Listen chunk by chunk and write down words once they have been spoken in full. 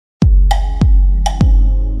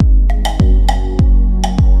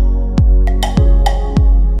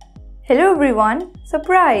Hello everyone!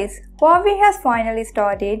 Surprise! Huawei has finally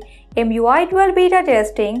started EMUI 12 beta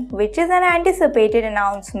testing, which is an anticipated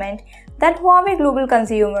announcement that Huawei global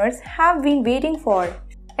consumers have been waiting for.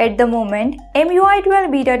 At the moment, EMUI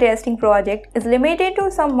 12 beta testing project is limited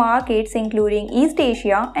to some markets including East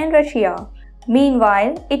Asia and Russia.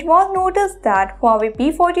 Meanwhile, it was noticed that Huawei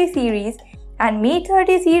P40 series and Mate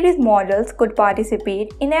 30 series models could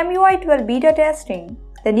participate in EMUI 12 beta testing.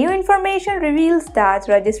 The new information reveals that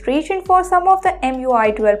registration for some of the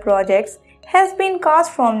EMUI 12 projects has been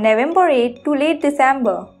cast from November 8 to late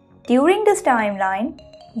December. During this timeline,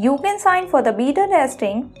 you can sign for the beta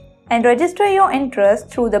testing and register your interest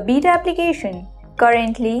through the beta application.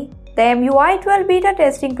 Currently, the EMUI 12 beta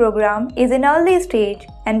testing program is in early stage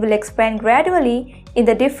and will expand gradually in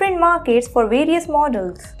the different markets for various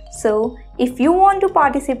models. So, if you want to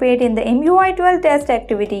participate in the EMUI 12 test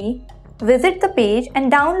activity, visit the page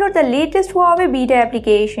and download the latest Huawei beta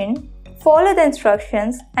application, follow the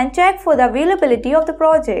instructions and check for the availability of the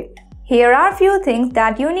project. Here are few things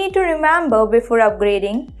that you need to remember before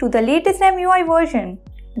upgrading to the latest EMUI version.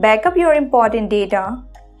 Backup your important data,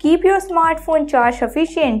 keep your smartphone charged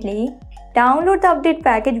sufficiently, download the update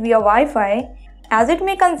package via Wi-Fi as it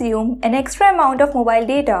may consume an extra amount of mobile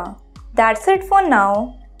data. That's it for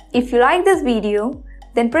now. If you like this video,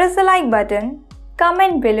 then press the like button,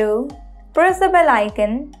 comment below, press the bell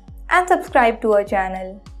icon and subscribe to our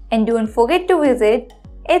channel. And don't forget to visit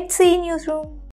HC Newsroom.